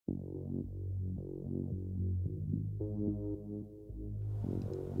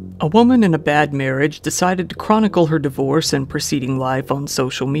A woman in a bad marriage decided to chronicle her divorce and preceding life on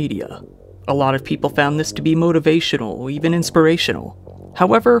social media. A lot of people found this to be motivational, even inspirational.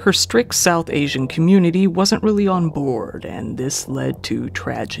 However, her strict South Asian community wasn't really on board, and this led to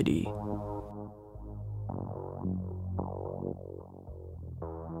tragedy.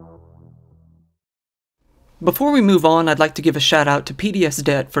 Before we move on, I'd like to give a shout out to PDS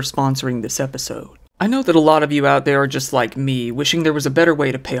Debt for sponsoring this episode. I know that a lot of you out there are just like me, wishing there was a better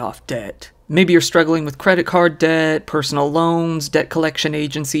way to pay off debt. Maybe you're struggling with credit card debt, personal loans, debt collection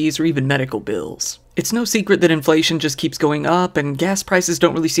agencies, or even medical bills. It's no secret that inflation just keeps going up, and gas prices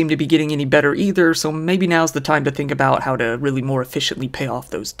don't really seem to be getting any better either, so maybe now's the time to think about how to really more efficiently pay off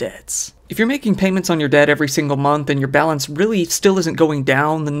those debts. If you're making payments on your debt every single month and your balance really still isn't going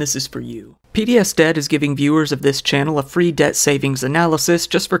down, then this is for you. PDS Debt is giving viewers of this channel a free debt savings analysis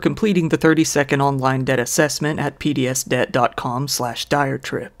just for completing the 30-second online debt assessment at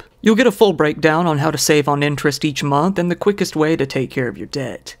pdsdebt.com/diretrip. You'll get a full breakdown on how to save on interest each month and the quickest way to take care of your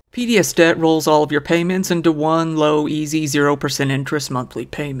debt. PDS Debt rolls all of your payments into one low, easy 0% interest monthly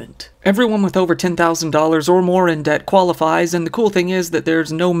payment. Everyone with over $10,000 or more in debt qualifies, and the cool thing is that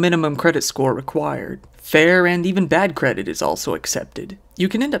there's no minimum credit score required. Fair and even bad credit is also accepted. You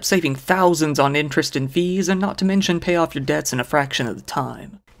can end up saving thousands on interest and fees, and not to mention pay off your debts in a fraction of the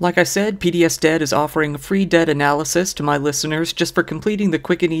time. Like I said, PDS Debt is offering a free debt analysis to my listeners just for completing the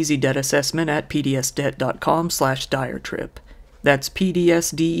quick and easy debt assessment at pdsdebt.com/diretrip. That's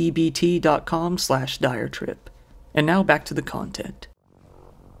pdsdebt.com/diretrip. And now back to the content.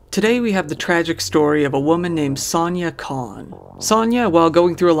 Today we have the tragic story of a woman named Sania Khan. Sania, while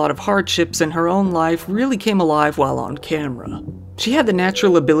going through a lot of hardships in her own life, really came alive while on camera. She had the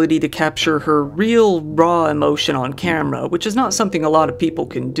natural ability to capture her real, raw emotion on camera, which is not something a lot of people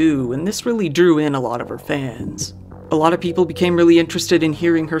can do, and this really drew in a lot of her fans. A lot of people became really interested in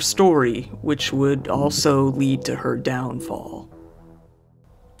hearing her story, which would also lead to her downfall.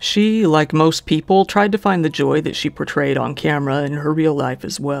 She, like most people, tried to find the joy that she portrayed on camera in her real life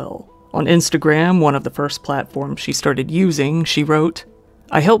as well. On Instagram, one of the first platforms she started using, she wrote,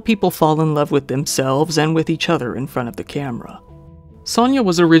 "I help people fall in love with themselves and with each other in front of the camera." Sania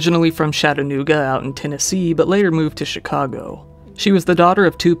was originally from Chattanooga out in Tennessee, but later moved to Chicago. She was the daughter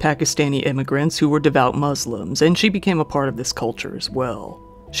of two Pakistani immigrants who were devout Muslims, and she became a part of this culture as well.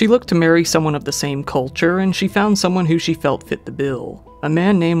 She looked to marry someone of the same culture, and she found someone who she felt fit the bill, a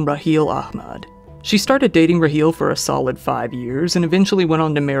man named Raheel Ahmad. She started dating Raheel for a solid 5 years, and eventually went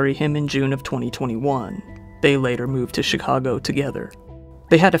on to marry him in June of 2021. They later moved to Chicago together.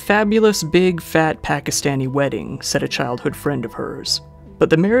 They had a fabulous, big, fat Pakistani wedding, said a childhood friend of hers. But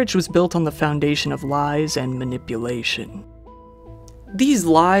the marriage was built on the foundation of lies and manipulation. These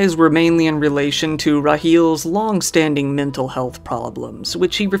lies were mainly in relation to Raheel's long-standing mental health problems,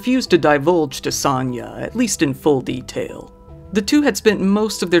 which he refused to divulge to Sania, at least in full detail. The two had spent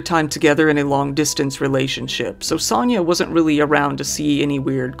most of their time together in a long-distance relationship, so Sania wasn't really around to see any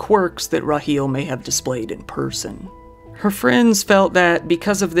weird quirks that Raheel may have displayed in person. Her friends felt that,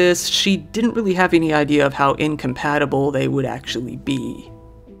 because of this, she didn't really have any idea of how incompatible they would actually be.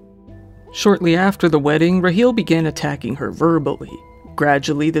 Shortly after the wedding, Raheel began attacking her verbally.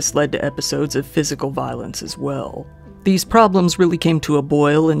 Gradually, this led to episodes of physical violence as well. These problems really came to a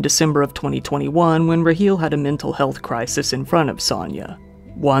boil in December of 2021 when Raheel had a mental health crisis in front of Sania,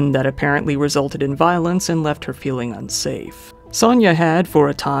 one that apparently resulted in violence and left her feeling unsafe. Sania had, for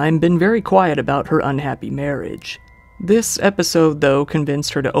a time, been very quiet about her unhappy marriage. This episode, though,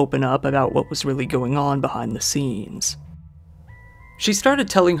 convinced her to open up about what was really going on behind the scenes. She started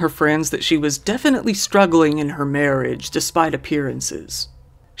telling her friends that she was definitely struggling in her marriage, despite appearances.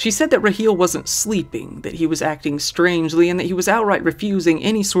 She said that Raheel wasn't sleeping, that he was acting strangely, and that he was outright refusing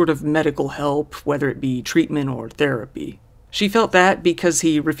any sort of medical help, whether it be treatment or therapy. She felt that, because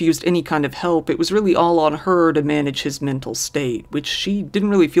he refused any kind of help, it was really all on her to manage his mental state, which she didn't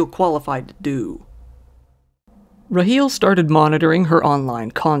really feel qualified to do. Raheel started monitoring her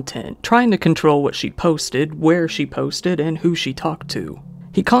online content, trying to control what she posted, where she posted, and who she talked to.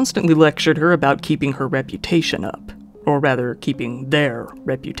 He constantly lectured her about keeping her reputation up, or rather, keeping their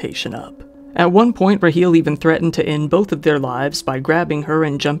reputation up. At one point, Raheel even threatened to end both of their lives by grabbing her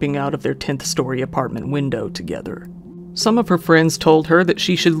and jumping out of their 10th-story apartment window together. Some of her friends told her that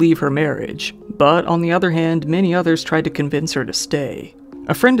she should leave her marriage, but on the other hand, many others tried to convince her to stay.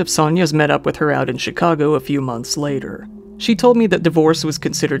 A friend of Sania's met up with her out in Chicago a few months later. She told me that divorce was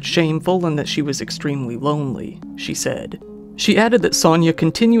considered shameful and that she was extremely lonely, she said. She added that Sania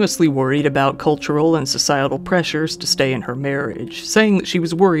continuously worried about cultural and societal pressures to stay in her marriage, saying that she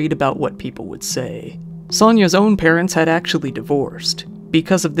was worried about what people would say. Sania's own parents had actually divorced.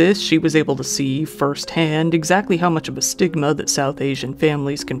 Because of this, she was able to see firsthand exactly how much of a stigma that South Asian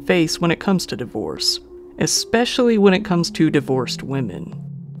families can face when it comes to divorce, especially when it comes to divorced women.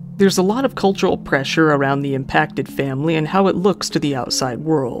 There's a lot of cultural pressure around the impacted family and how it looks to the outside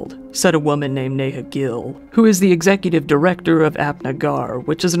world, said a woman named Neha Gill, who is the executive director of Apnagar,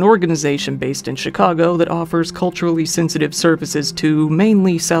 which is an organization based in Chicago that offers culturally sensitive services to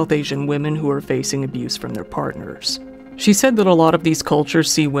mainly South Asian women who are facing abuse from their partners. She said that a lot of these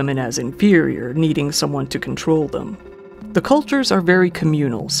cultures see women as inferior, needing someone to control them. The cultures are very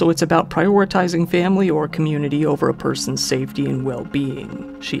communal, so it's about prioritizing family or community over a person's safety and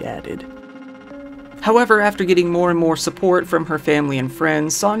well-being, she added. However, after getting more and more support from her family and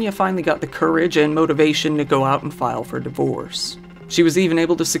friends, Sania finally got the courage and motivation to go out and file for divorce. She was even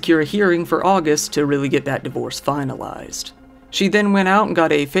able to secure a hearing for August to really get that divorce finalized. She then went out and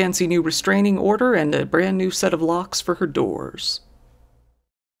got a fancy new restraining order and a brand new set of locks for her doors.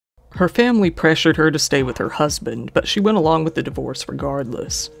 Her family pressured her to stay with her husband, but she went along with the divorce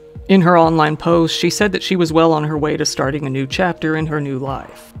regardless. In her online post, she said that she was well on her way to starting a new chapter in her new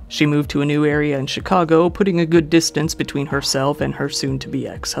life. She moved to a new area in Chicago, putting a good distance between herself and her soon-to-be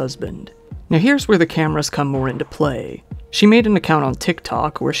ex-husband. Now here's where the cameras come more into play. She made an account on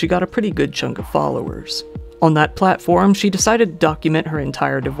TikTok where she got a pretty good chunk of followers. On that platform, she decided to document her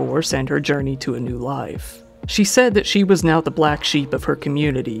entire divorce and her journey to a new life. She said that she was now the black sheep of her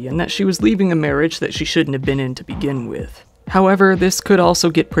community and that she was leaving a marriage that she shouldn't have been in to begin with. However, this could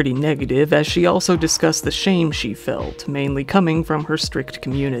also get pretty negative, as she also discussed the shame she felt, mainly coming from her strict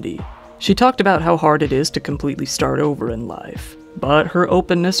community. She talked about how hard it is to completely start over in life, but her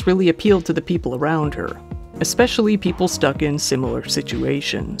openness really appealed to the people around her, especially people stuck in similar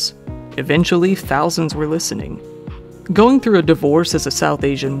situations. Eventually, thousands were listening. Going through a divorce as a South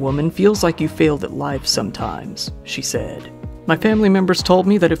Asian woman feels like you failed at life sometimes, she said. My family members told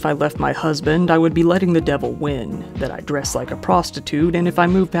me that if I left my husband, I would be letting the devil win, that I dress like a prostitute, and if I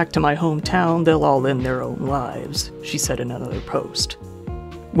move back to my hometown, they'll all end their own lives, she said in another post.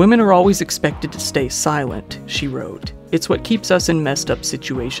 Women are always expected to stay silent, she wrote. It's what keeps us in messed up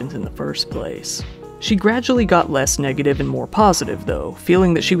situations in the first place. She gradually got less negative and more positive, though,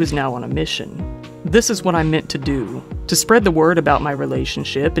 feeling that she was now on a mission. This is what I'm meant to do, to spread the word about my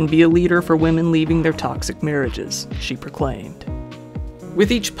relationship and be a leader for women leaving their toxic marriages, she proclaimed.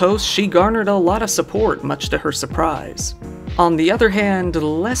 With each post, she garnered a lot of support, much to her surprise. On the other hand,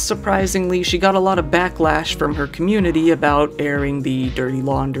 less surprisingly, she got a lot of backlash from her community about airing the dirty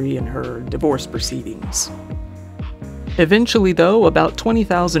laundry in her divorce proceedings. Eventually, though, about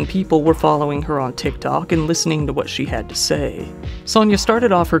 20,000 people were following her on TikTok and listening to what she had to say. Sania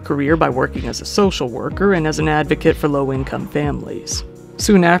started off her career by working as a social worker and as an advocate for low-income families.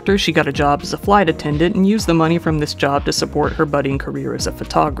 Soon after, she got a job as a flight attendant and used the money from this job to support her budding career as a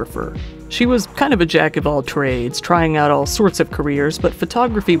photographer. She was kind of a jack of all trades, trying out all sorts of careers, but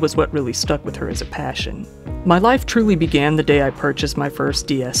photography was what really stuck with her as a passion. My life truly began the day I purchased my first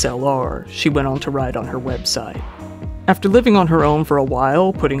DSLR, she went on to write on her website. After living on her own for a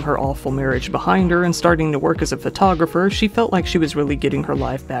while, putting her awful marriage behind her and starting to work as a photographer, she felt like she was really getting her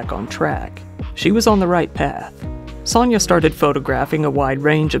life back on track. She was on the right path. Sania started photographing a wide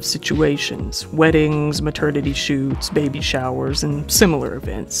range of situations: weddings, maternity shoots, baby showers, and similar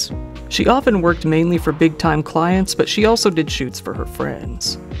events. She often worked mainly for big-time clients, but she also did shoots for her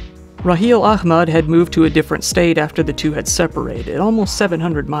friends. Raheel Ahmad had moved to a different state after the two had separated, almost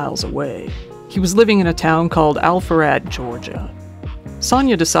 700 miles away. He was living in a town called Alpharad, Georgia.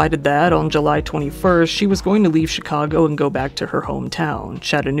 Sania decided that, on July 21st, she was going to leave Chicago and go back to her hometown,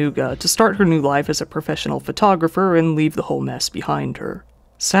 Chattanooga, to start her new life as a professional photographer and leave the whole mess behind her.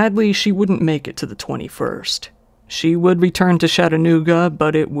 Sadly, she wouldn't make it to the 21st. She would return to Chattanooga,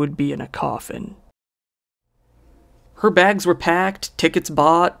 but it would be in a coffin. Her bags were packed, tickets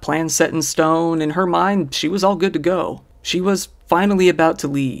bought, plans set in stone. In her mind, she was all good to go. She was finally about to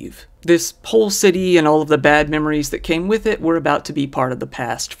leave. This whole city and all of the bad memories that came with it were about to be part of the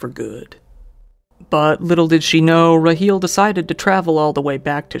past for good. But little did she know, Raheel decided to travel all the way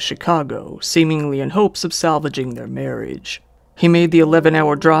back to Chicago, seemingly in hopes of salvaging their marriage. He made the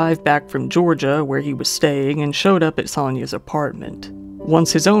 11-hour drive back from Georgia, where he was staying, and showed up at Sania's apartment.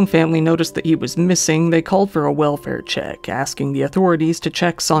 Once his own family noticed that he was missing, they called for a welfare check, asking the authorities to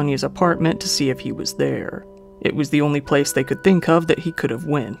check Sania's apartment to see if he was there. It was the only place they could think of that he could have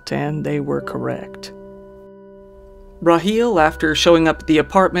went, and they were correct. Raheel, after showing up at the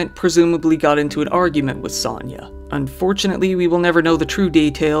apartment, presumably got into an argument with Sania. Unfortunately, we will never know the true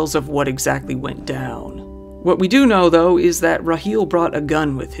details of what exactly went down. What we do know, though, is that Raheel brought a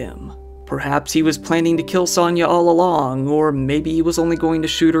gun with him. Perhaps he was planning to kill Sania all along, or maybe he was only going to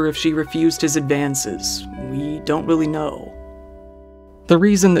shoot her if she refused his advances. We don't really know. The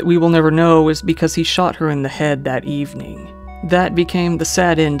reason that we will never know is because he shot her in the head that evening. That became the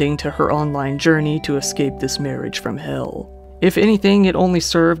sad ending to her online journey to escape this marriage from hell. If anything, it only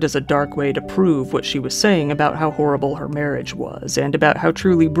served as a dark way to prove what she was saying about how horrible her marriage was, and about how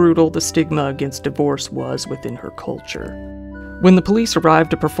truly brutal the stigma against divorce was within her culture. When the police arrived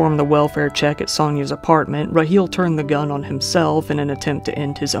to perform the welfare check at Sania's apartment, Raheel turned the gun on himself in an attempt to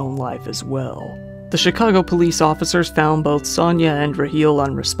end his own life as well. The Chicago police officers found both Sania and Raheel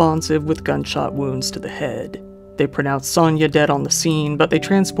unresponsive with gunshot wounds to the head. They pronounced Sania dead on the scene, but they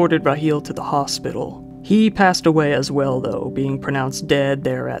transported Raheel to the hospital. He passed away as well, though, being pronounced dead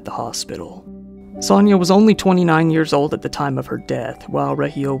there at the hospital. Sania was only 29 years old at the time of her death, while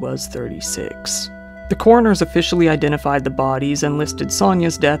Raheel was 36. The coroners officially identified the bodies and listed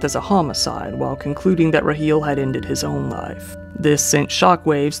Sania's death as a homicide, while concluding that Raheel had ended his own life. This sent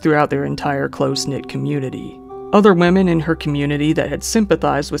shockwaves throughout their entire close-knit community. Other women in her community that had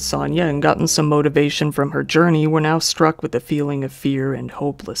sympathized with Sania and gotten some motivation from her journey were now struck with a feeling of fear and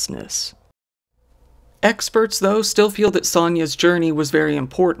hopelessness. Experts, though, still feel that Sania's journey was very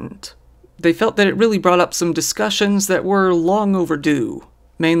important. They felt that it really brought up some discussions that were long overdue.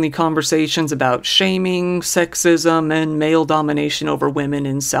 Mainly conversations about shaming, sexism, and male domination over women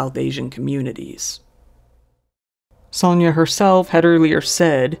in South Asian communities. Sania herself had earlier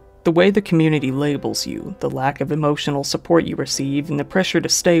said, "The way the community labels you, the lack of emotional support you receive, and the pressure to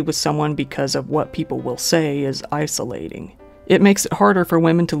stay with someone because of what people will say is isolating. It makes it harder for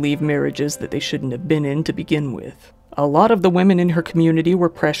women to leave marriages that they shouldn't have been in to begin with." A lot of the women in her community were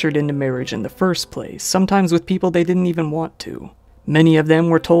pressured into marriage in the first place, sometimes with people they didn't even want to. Many of them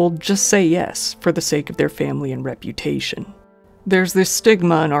were told, just say yes, for the sake of their family and reputation. There's this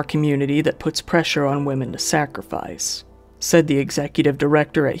stigma in our community that puts pressure on women to sacrifice, said the executive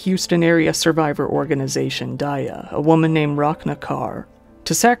director at Houston area survivor organization Daya, a woman named Rakhna Kaur,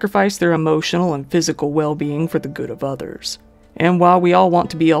 to sacrifice their emotional and physical well-being for the good of others. And while we all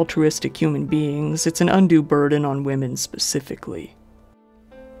want to be altruistic human beings, it's an undue burden on women specifically.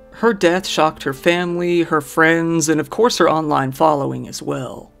 Her death shocked her family, her friends, and of course her online following as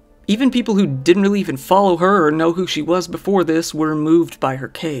well. Even people who didn't really even follow her or know who she was before this were moved by her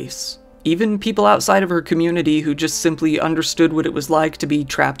case. Even people outside of her community who just simply understood what it was like to be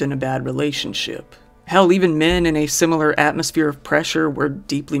trapped in a bad relationship. Hell, even men in a similar atmosphere of pressure were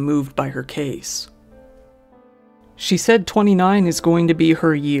deeply moved by her case. She said 29 is going to be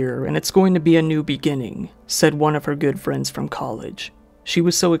her year, and it's going to be a new beginning, said one of her good friends from college. She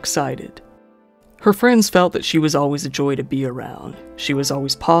was so excited. Her friends felt that she was always a joy to be around. She was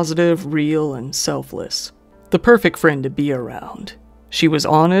always positive, real, and selfless. The perfect friend to be around. She was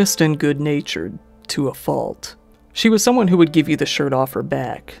honest and good-natured, to a fault. She was someone who would give you the shirt off her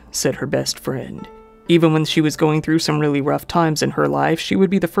back, said her best friend. Even when she was going through some really rough times in her life, she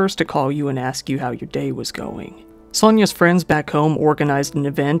would be the first to call you and ask you how your day was going. Sania's friends back home organized an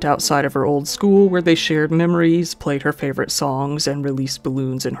event outside of her old school where they shared memories, played her favorite songs, and released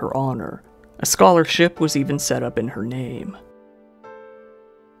balloons in her honor. A scholarship was even set up in her name.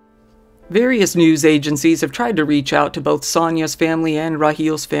 Various news agencies have tried to reach out to both Sania's family and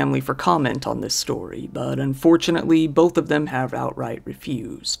Raheel's family for comment on this story, but unfortunately both of them have outright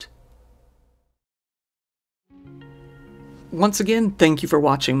refused. Once again, thank you for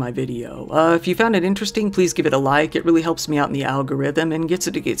watching my video. If you found it interesting, please give it a like. It really helps me out in the algorithm and gets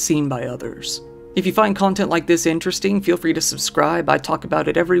it to get seen by others. If you find content like this interesting, feel free to subscribe. I talk about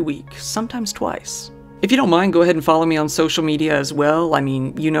it every week, sometimes twice. If you don't mind, go ahead and follow me on social media as well. I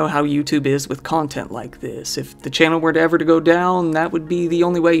mean, you know how YouTube is with content like this. If the channel were to ever to go down, that would be the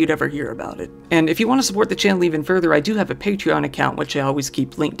only way you'd ever hear about it. And if you want to support the channel even further, I do have a Patreon account, which I always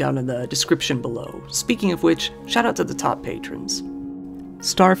keep linked down in the description below. Speaking of which, shout out to the top patrons.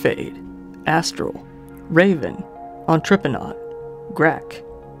 Starfade, Astral, Raven, Entrepreneur, Grack,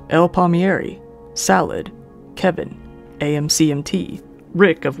 El Palmieri, Salad, Kevin, AMCMT,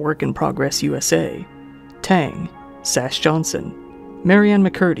 Rick of Work in Progress USA, Tang, Sash Johnson, Marianne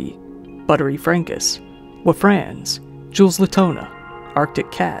McCurdy, Buttery Frankus, Wafrans, Jules Latona, Arctic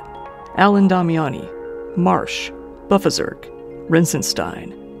Cat, Alan Damiani, Marsh, Buffazerk,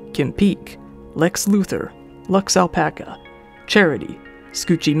 Rensenstein, Kim Peak, Lex Luthor, Lux Alpaca, Charity,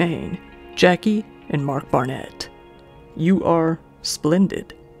 Scoochie Main, Jackie, and Mark Barnett. You are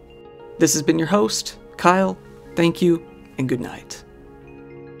splendid. This has been your host, Kyle. Thank you, and good night.